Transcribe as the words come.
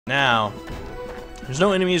Now, there's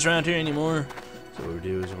no enemies around here anymore. So what we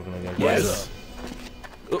do is we're gonna go get this.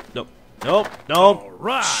 Oh, nope. Nope. Nope.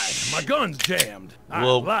 Alright, my gun's jammed.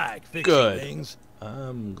 Well, I like fixing good. things.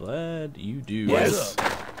 I'm glad you do. Yes.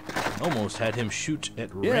 Almost had him shoot at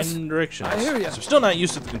Yes. random directions. I hear ya. So I'm still not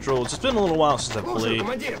used to the controls. It's been a little while since I've played.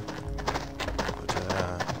 But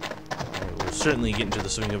we'll certainly get into the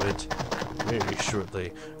swing of it very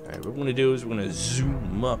shortly. Alright, what we're going to do is we're going to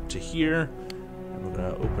zoom up to here. And we're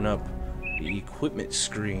going to open up the equipment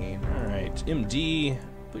screen. Alright, MD,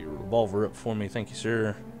 put your revolver up for me. Thank you,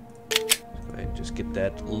 sir. Let's go ahead and just get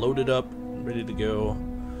that loaded up, ready to go.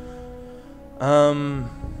 Yeah,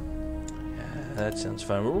 that sounds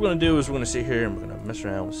fine. What we're going to do is we're going to sit here and we're going to mess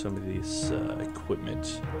around with some of these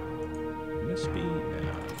equipment. Must be... No,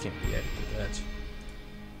 you can't be added to that. I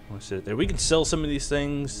want to sit there. We can sell some of these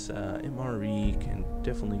things. MRE can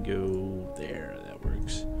definitely go there. That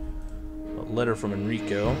works. A letter from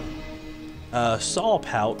Enrico. Saw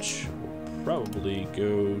pouch will probably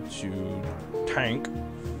go to tank.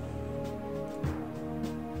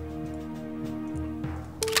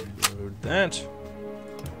 Load that.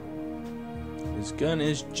 His gun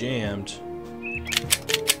is jammed.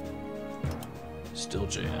 Still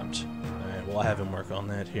jammed. Alright, we'll have him work on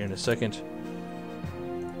that here in a second.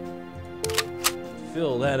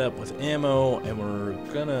 Fill that up with ammo, and we're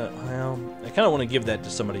gonna, well, I kind of want to give that to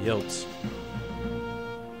somebody else.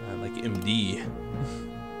 Like MD.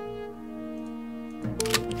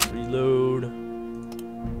 Reload.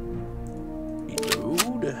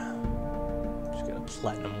 Reload. Just got a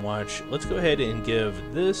platinum watch. Let's go ahead and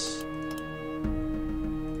give this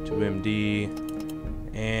to MD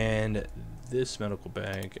and this medical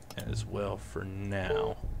bag as well for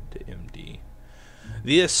now to MD.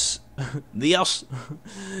 This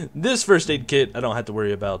first aid kit, I don't have to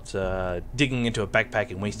worry about digging into a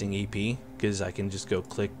backpack and wasting AP, because I can just go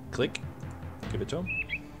click, click, give it to him,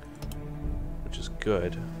 which is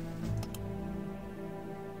good.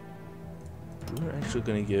 We're actually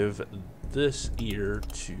going to give this ear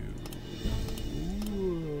to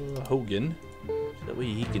Hogan, so that way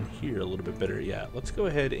he can hear a little bit better. Yeah, let's go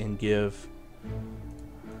ahead and give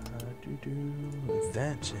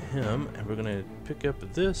that to him, and we're gonna pick up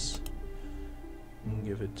this and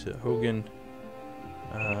give it to Hogan.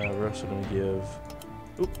 We're also gonna give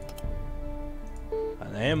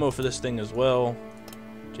an ammo for this thing as well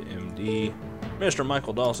to MD, Mr.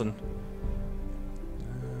 Michael Dawson.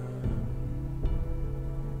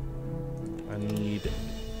 I need,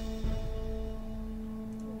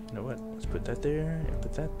 you know what? Let's put that there and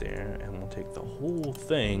put that there, and we'll take the whole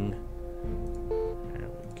thing. There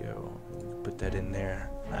we go. Put that in there.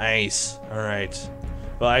 Nice. Alright.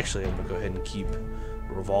 Well, actually, I'm going to go ahead and keep the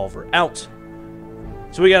revolver out.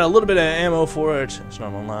 So we got a little bit of ammo for it. It's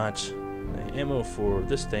not a lot. The ammo for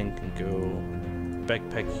this thing can go in the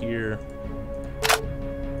backpack here.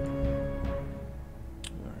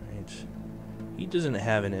 Alright. He doesn't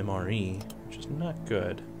have an MRE, which is not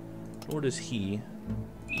good. Nor does he.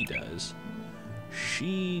 He does.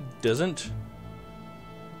 She doesn't.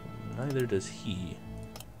 Neither does he.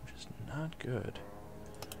 Not good.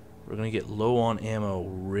 We're gonna get low on ammo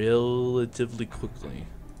relatively quickly.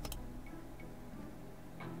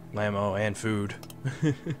 Ammo and food.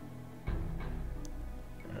 Alright.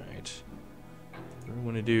 What I'm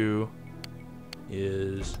gonna do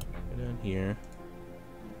is go down here.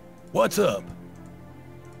 What's up?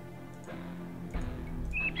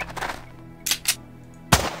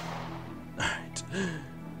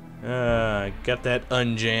 Alright. Got that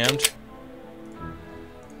unjammed.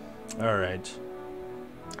 Alright.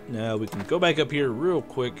 Now we can go back up here real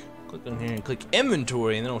quick. Click on here and click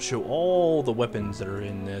inventory, and then it'll show all the weapons that are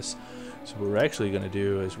in this. So what we're actually going to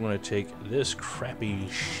do is we're going to take this crappy,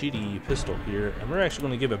 shitty pistol here, and we're actually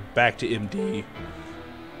going to give it back to MD.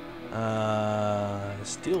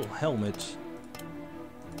 Steel helmet.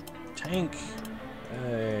 Tank,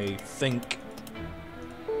 I think,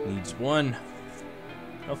 needs one.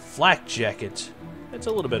 A flak jacket. That's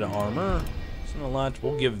a little bit of armor. It's not a lot.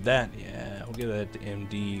 We'll give that, yeah, we'll give that to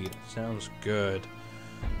MD. Sounds good.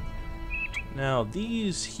 Now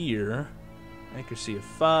these here, accuracy of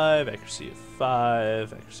 5, accuracy of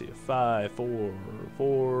 5, accuracy of 5, 4,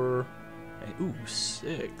 4, and ooh,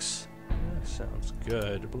 6. That sounds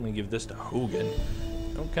good. We're gonna give this to Hogan.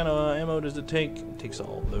 What kind of ammo does it take? It takes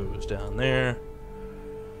all those down there.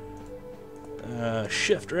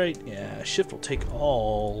 Shift, right? Yeah, shift will take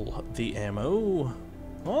all the ammo.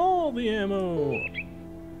 All the ammo.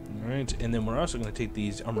 Alright, and then we're also going to take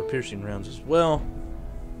these armor-piercing rounds as well.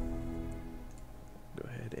 Go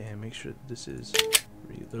ahead and make sure that this is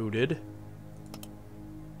reloaded.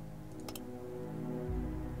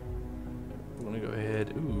 I'm gonna go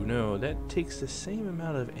ahead. Ooh, no, that takes the same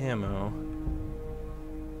amount of ammo.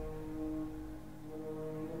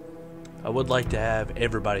 I would like to have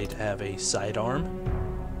everybody to have a sidearm.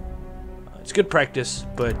 It's good practice,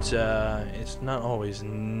 but it's not always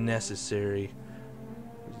necessary.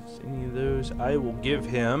 Any of those? I will give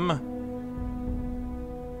him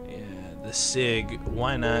the SIG.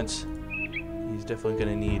 Why not? He's definitely going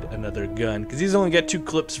to need another gun because he's only got 2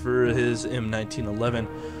 clips for his M1911.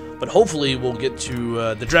 But hopefully we'll get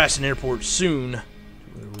to the Drassen Airport soon,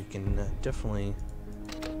 where we can definitely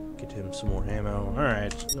get him some more ammo. All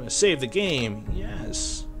right, I'm going to save the game.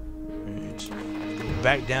 Yes. All right. Go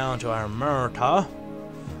back down to our Murta.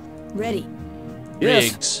 Ready.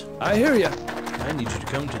 Yes, I hear ya. I need you to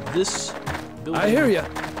come to this building. I hear ya.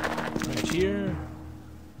 Right here.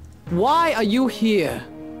 Why are you here?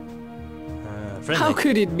 Friendly. How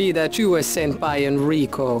could it be that you were sent by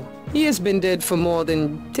Enrico? He has been dead for more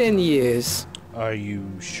than 10 years. Are you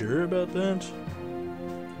sure about that?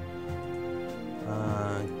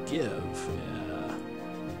 Give. Yeah.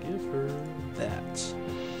 Give her that.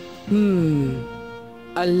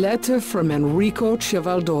 A letter from Enrico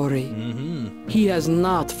Civaldori. Mm-hmm. He has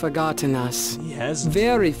not forgotten us. He hasn't.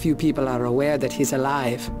 Very few people are aware that he's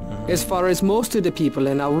alive. As far as most of the people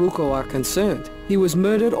in Alruco are concerned, he was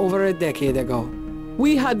murdered over a decade ago.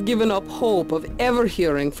 We had given up hope of ever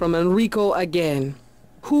hearing from Enrico again.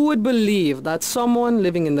 Who would believe that someone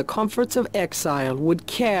living in the comforts of exile would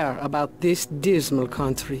care about this dismal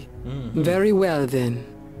country? Very well then.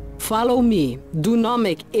 Follow me. Do not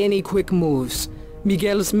make any quick moves.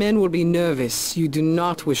 Miguel's men will be nervous. You do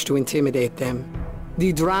not wish to intimidate them.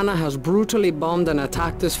 Deidranna has brutally bombed and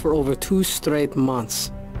attacked us for over 2 straight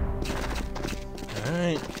months.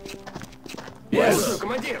 Alright. Yes.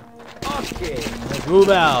 Okay. Let's move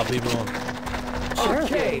out, people.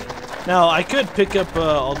 Okay. Now, I could pick up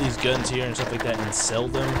all these guns here and stuff like that and sell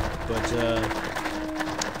them, but who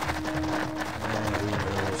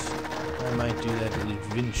knows? I might do that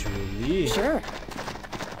eventually. Sure.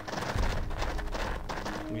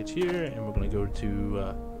 Get here, and we're gonna go to.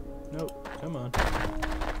 Nope, come on.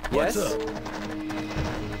 What's Yes. up?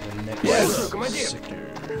 The next Yes. sector.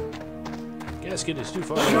 Gasket is too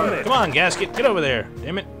far. Come on, Gasket, get over there.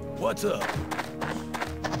 Damn it. What's up?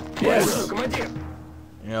 Yes. Командир.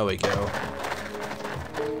 There we go.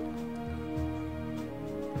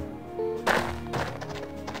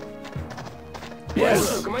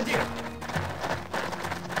 Yes. Командир.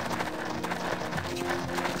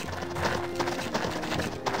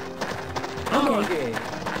 Okay.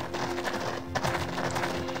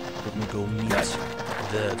 We're gonna go meet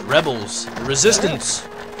the rebels, the resistance,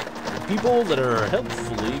 the people that are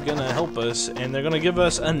helpfully gonna help us, and they're gonna give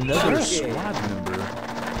us another Okay. squad member.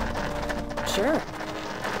 Sure.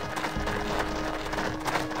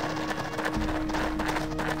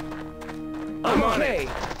 I'm on it.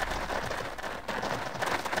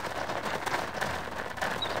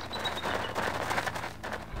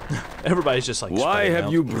 Everybody's just like. Why spreading have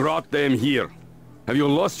out. you brought them here? Have you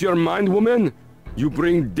lost your mind, woman? You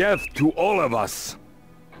bring death to all of us.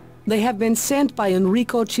 They have been sent by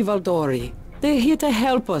Enrico Civaldori. They're here to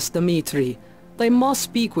help us, Dimitri. They must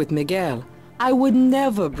speak with Miguel. I would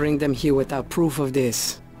never bring them here without proof of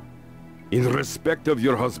this. In respect of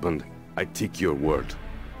your husband, I take your word.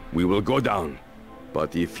 We will go down.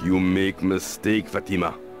 But if you make mistake,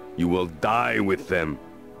 Fatima, you will die with them.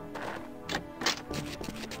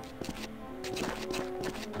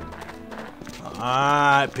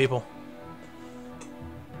 Alright, people.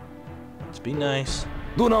 Let's be nice.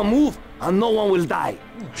 Do not move, and no one will die.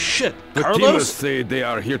 Oh, shit, Fatima Carlos? say they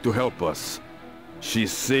are here to help us. She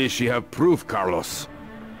say she have proof, Carlos.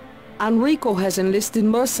 Enrico has enlisted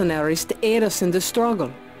mercenaries to aid us in the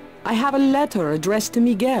struggle. I have a letter addressed to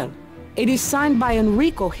Miguel. It is signed by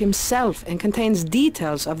Enrico himself and contains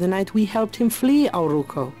details of the night we helped him flee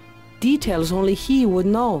Alruco. Details only he would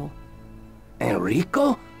know.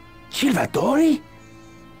 Enrico? Civaldori?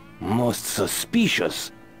 Most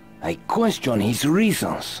suspicious. I question his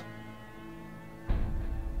reasons.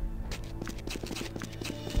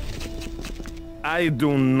 I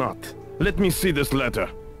do not. Let me see this letter.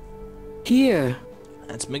 Here.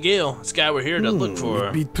 That's Miguel. This guy we're here to look for.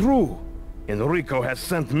 It be true. Enrico has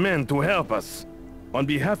sent men to help us. On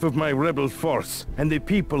behalf of my rebel force and the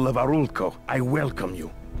people of Alruco, I welcome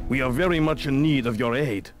you. We are very much in need of your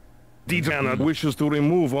aid. Deidranna wishes to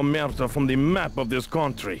remove Omerta from the map of this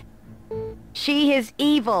country. She is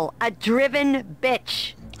evil, a driven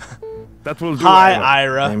bitch. That will do, Hi,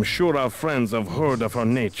 Ira. Ira. I'm sure our friends have heard of her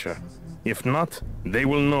nature. If not, they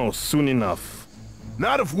will know soon enough.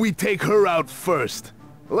 Not if we take her out first.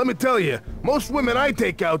 Let me tell you, most women I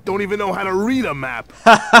take out don't even know how to read a map.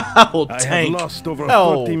 Oh, I tank. have lost over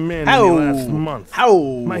How? 40 men How? in the last month. How?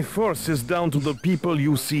 My force is down to the people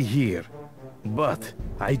you see here. But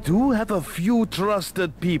I do have a few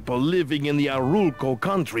trusted people living in the Alruco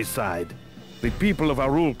countryside. The people of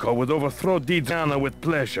Alruco would overthrow Deidranna with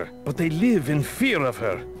pleasure, but they live in fear of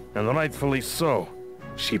her, and rightfully so.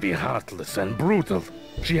 She be heartless and brutal.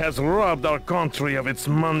 She has robbed our country of its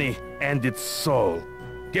money and its soul.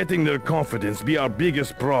 Getting their confidence be our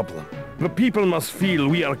biggest problem. The people must feel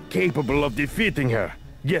we are capable of defeating her.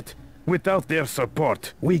 Yet, without their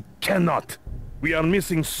support, we cannot. We are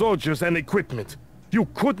missing soldiers and equipment. You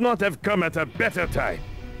could not have come at a better time.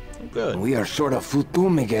 Good. We are short of food too,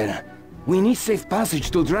 Miguel. We need safe passage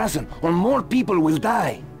to Drazen, or more people will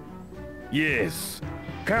die. Yes.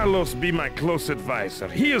 Carlos be my close advisor.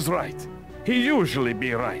 He is right. He usually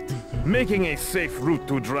be right. Making a safe route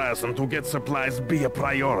to Drazen to get supplies be a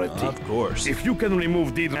priority. Of course. If you can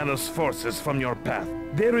remove Deidranna's forces from your path,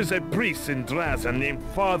 there is a priest in Drazen named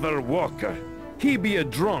Father Walker. He be a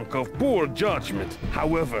drunk of poor judgment.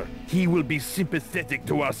 However, he will be sympathetic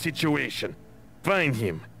to our situation. Find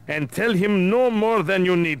him, and tell him no more than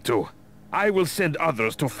you need to. I will send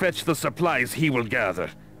others to fetch the supplies he will gather.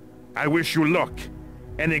 I wish you luck,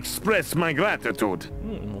 and express my gratitude.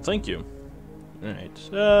 Well, thank you. Alright,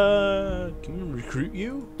 can we recruit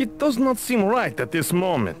you? It does not seem right at this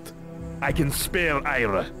moment. I can spare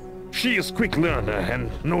Ira. She is quick learner and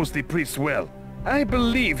knows the priest well. I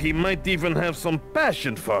believe he might even have some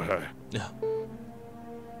passion for her. Yeah.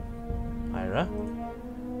 Ira?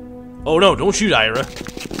 Oh no, don't shoot Ira.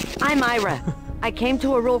 I'm Ira. I came to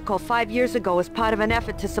Alruco 5 years ago as part of an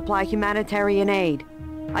effort to supply humanitarian aid.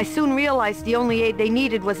 I soon realized the only aid they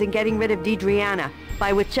needed was in getting rid of Deidranna,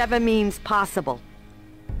 by whichever means possible.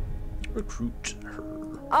 Recruit her.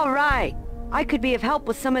 All right. I could be of help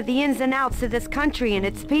with some of the ins and outs of this country and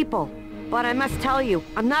its people. But I must tell you,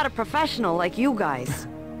 I'm not a professional like you guys.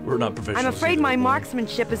 We're not professionals. I'm afraid either, my boy.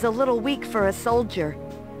 marksmanship is a little weak for a soldier.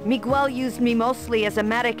 Miguel used me mostly as a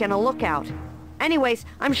medic and a lookout. Anyways,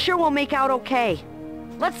 I'm sure we'll make out okay.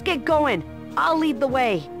 Let's get going. I'll lead the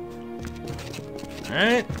way.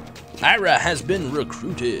 Alright. Ira has been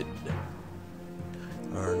recruited.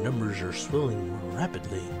 Our numbers are swelling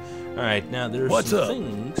rapidly. Alright, now there's What's some up?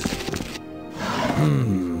 things.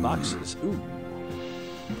 Boxes. Ooh.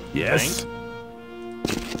 Yes.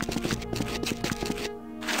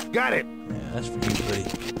 Got it. Yeah, that's for you, buddy.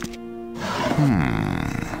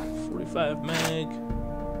 45 mag.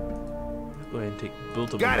 Go ahead and take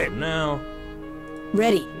both of Got them it. for now.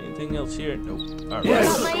 Ready. Anything else here? Nope. Alright. Yes.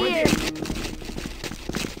 Got my ear.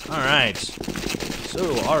 Alright.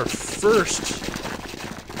 So our first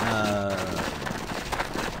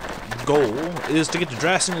goal is to get to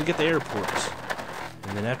Drazen and get the airport.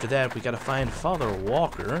 And then after that we gotta find Father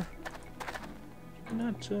Walker. You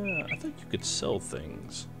cannot, I thought you could sell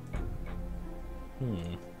things.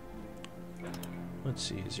 Let's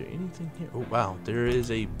see, is there anything here? Oh wow, there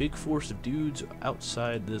is a big force of dudes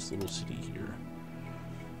outside this little city here.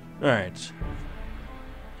 Alright.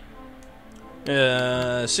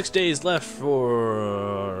 6 days left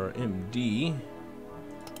for MD.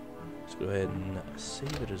 Let's go ahead and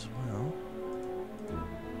save it as well.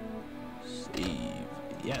 Save.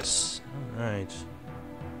 Yes. Alright.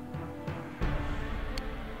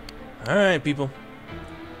 Alright, people.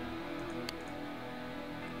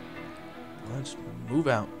 Let's move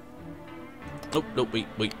out. Nope, nope, wait.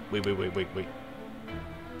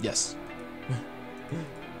 Yes.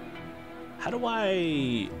 How do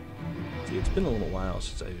I... See, it's been a little while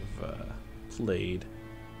since I've played.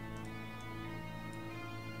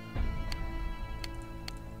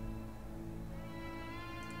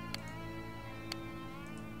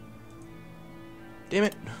 Damn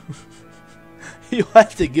it. You'll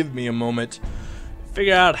have to give me a moment to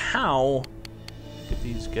figure out how to get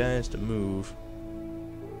these guys to move.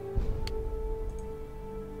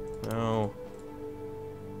 No.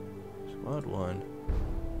 Squad 1.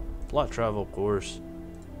 Plot travel course.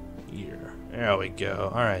 Here. There we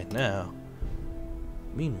go. Alright, now.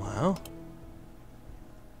 Meanwhile.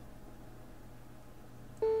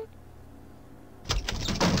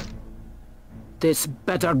 This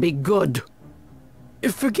better be good.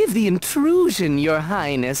 Forgive the intrusion, Your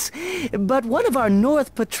Highness, but one of our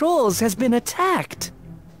North patrols has been attacked.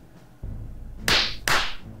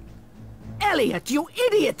 Elliot, you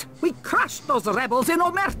idiot! We crushed those rebels in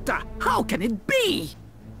Omerta! How can it be?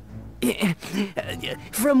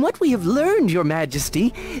 From what we have learned, Your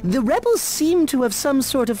Majesty, the rebels seem to have some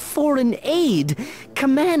sort of foreign aid,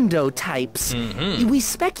 commando types. We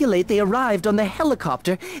speculate they arrived on the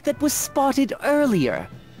helicopter that was spotted earlier.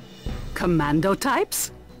 Commando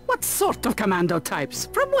types? What sort of commando types?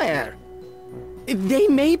 From where? They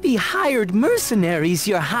may be hired mercenaries,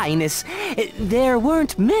 Your Highness. There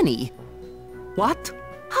weren't many. What?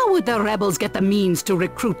 How would the rebels get the means to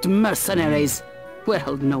recruit mercenaries?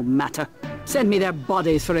 Well, no matter. Send me their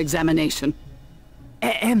bodies for examination.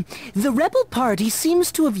 The rebel party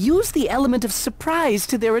seems to have used the element of surprise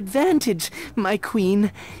to their advantage, my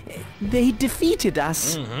queen. They defeated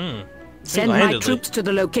us. Send my troops to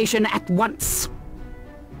the location at once.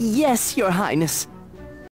 Yes, Your Highness.